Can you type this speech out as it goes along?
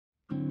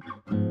Hi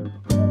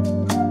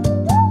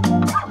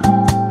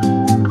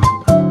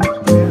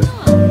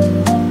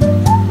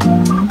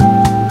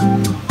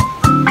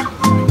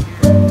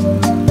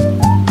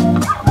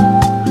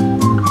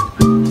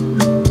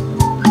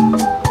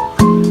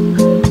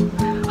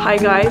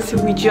guys,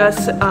 we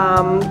just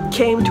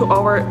came to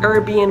our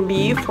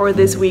Airbnb for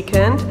this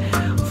weekend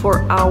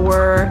for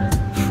our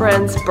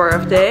friend's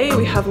birthday.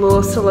 We have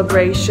little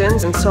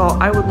celebrations, and so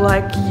I would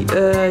like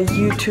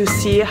you to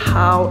see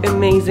how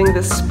amazing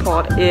this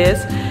spot is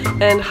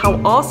and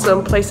how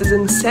awesome places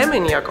in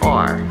Seminyak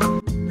are.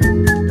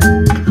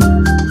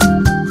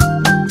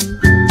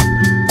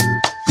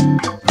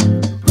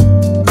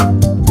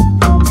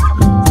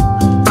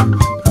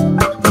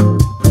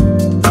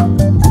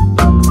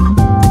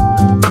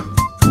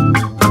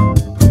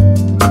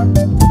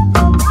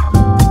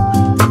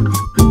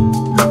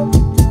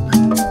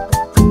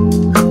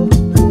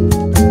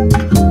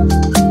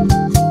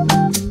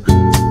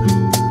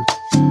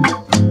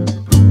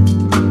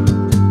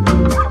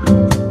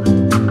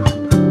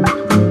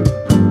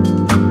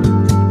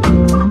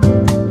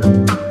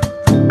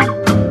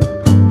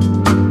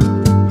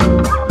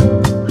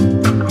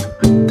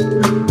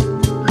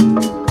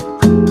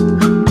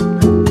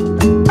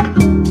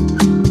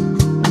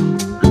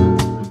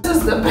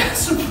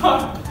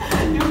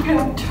 You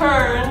can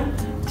turn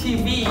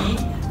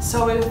TV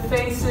so it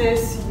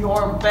faces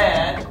your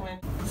bed.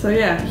 So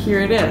yeah,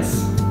 here it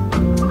is.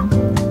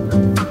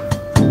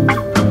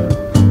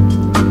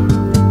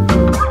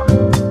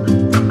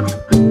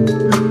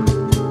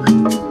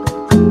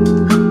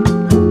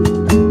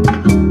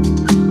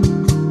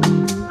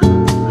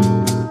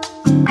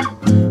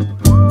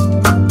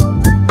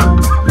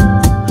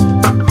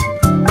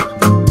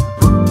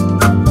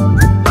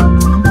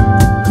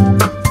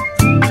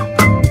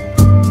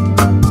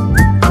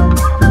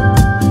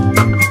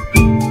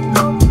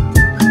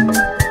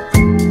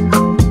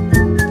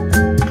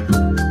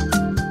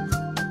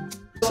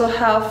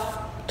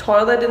 Have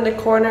toilet in the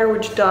corner,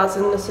 which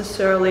doesn't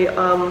necessarily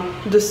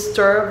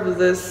disturb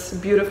this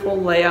beautiful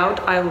layout.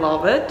 I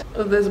love it.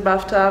 This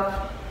bathtub,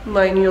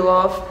 my new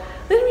love.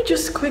 Let me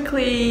just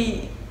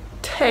quickly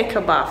take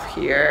a bath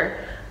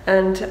here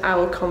and I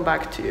will come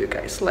back to you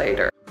guys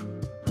later.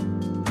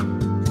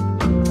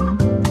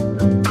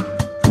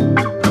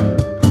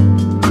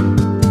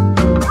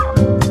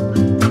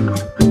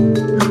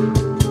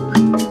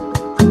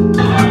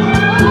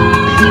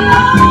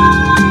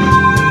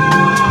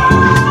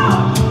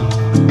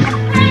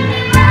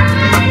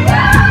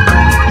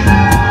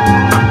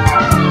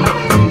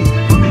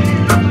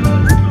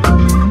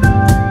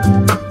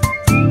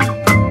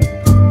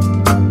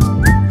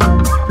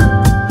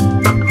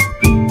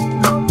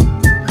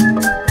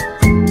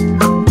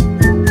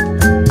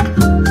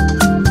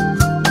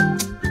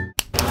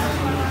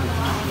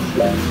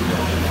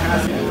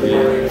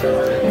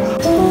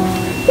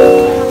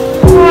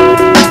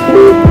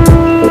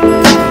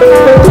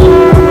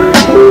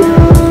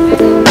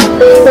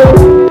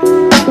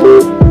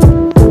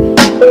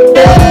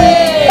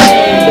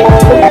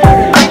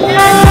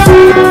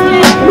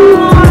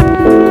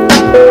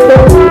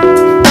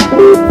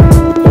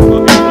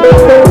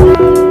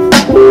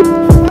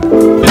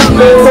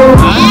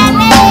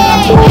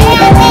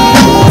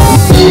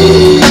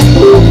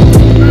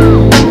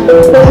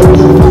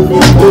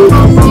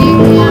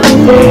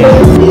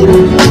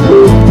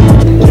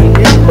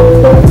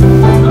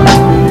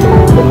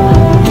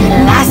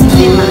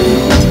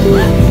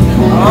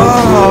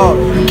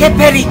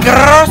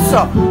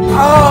 Peligroso!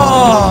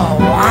 Oh,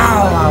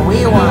 wow,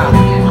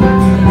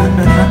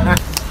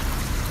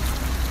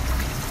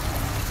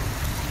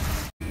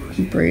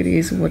 Brady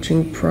is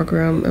watching a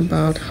program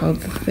about how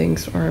the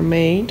things are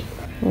made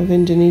with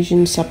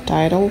Indonesian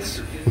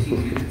subtitles.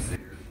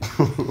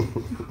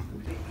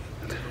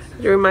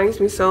 It reminds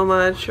me so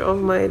much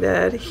of my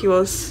dad. He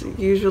was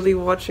usually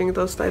watching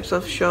those types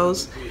of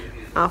shows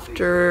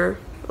after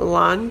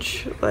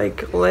lunch,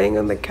 like laying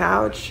on the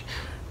couch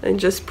and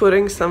just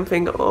putting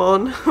something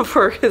on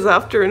for his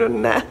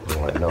afternoon nap.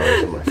 Oh, I know,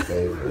 those are my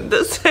favorites.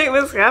 The same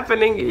is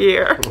happening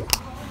here.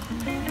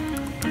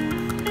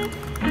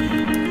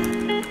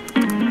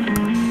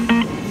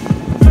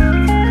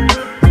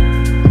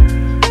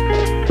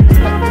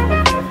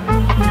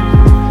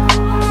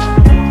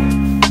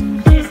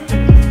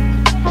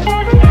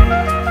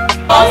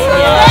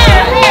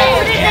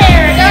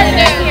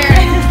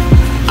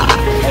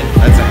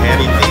 That's a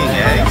handy thing,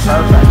 eh?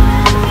 Perfect.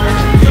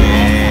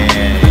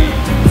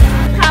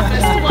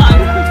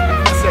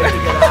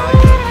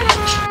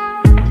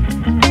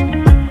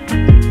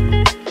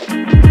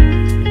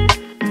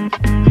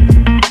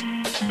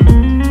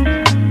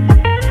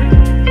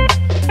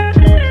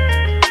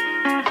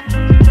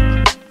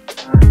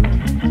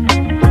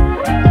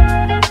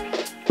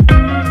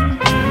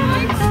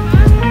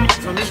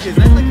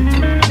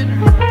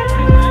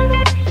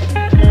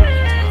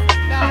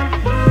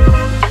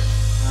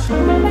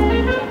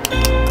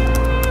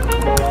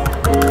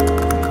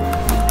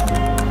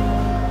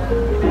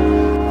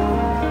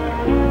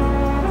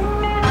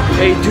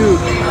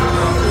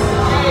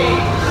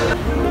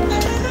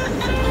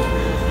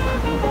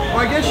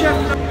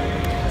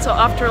 So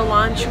after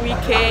lunch we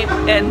came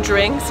and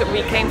drinks.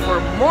 We came for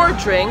more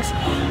drinks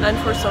and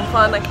for some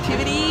fun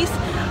activities.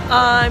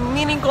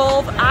 Mini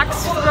golf,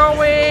 axe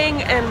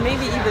throwing, and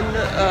maybe even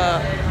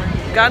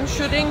gun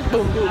shooting.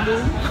 Boom, boom,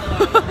 boom.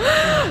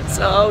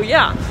 So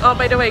yeah. Oh,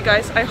 by the way,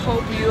 guys, I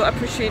hope you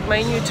appreciate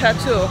my new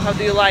tattoo. How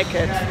do you like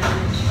it?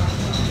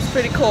 It's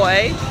pretty cool,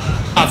 eh?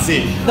 I'll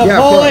see. The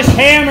Polish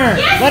hammer.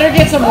 Yes. Let her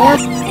get some more.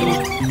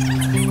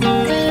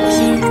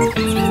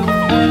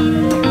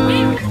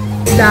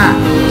 Stop.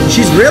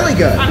 She's really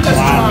good.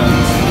 Wow.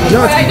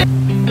 No,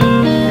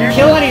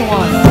 Kill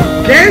anyone.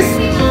 this?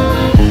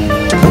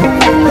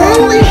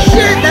 Holy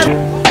shit! That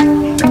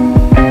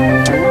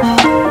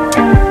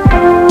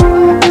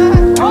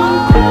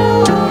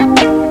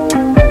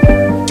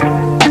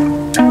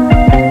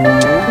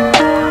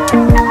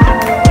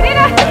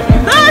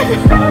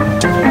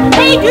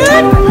Hey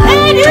dude!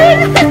 Hey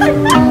dude!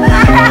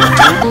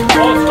 Happy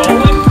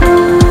birthday to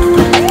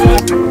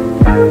you!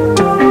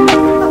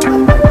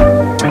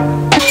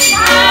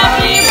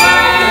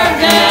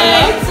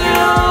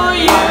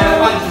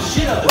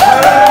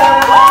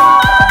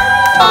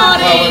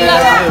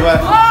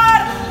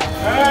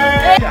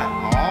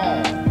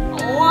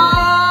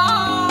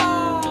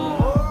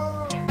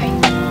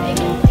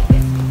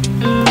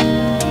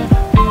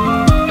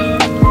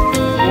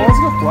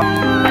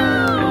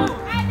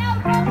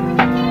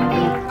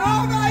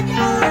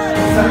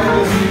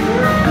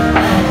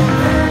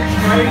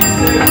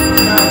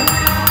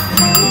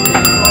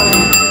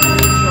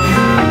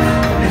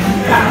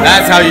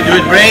 That's how you do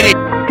it, Brady.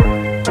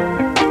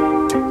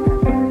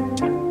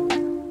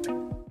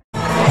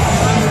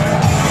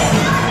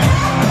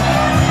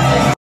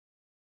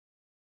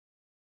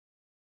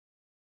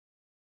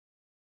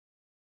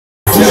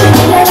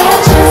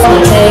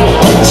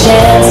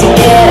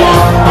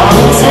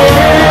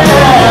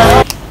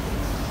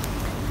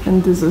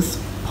 And this is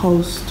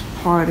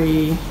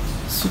post-party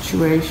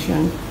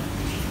situation.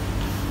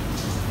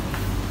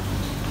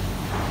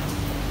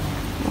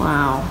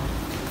 Wow.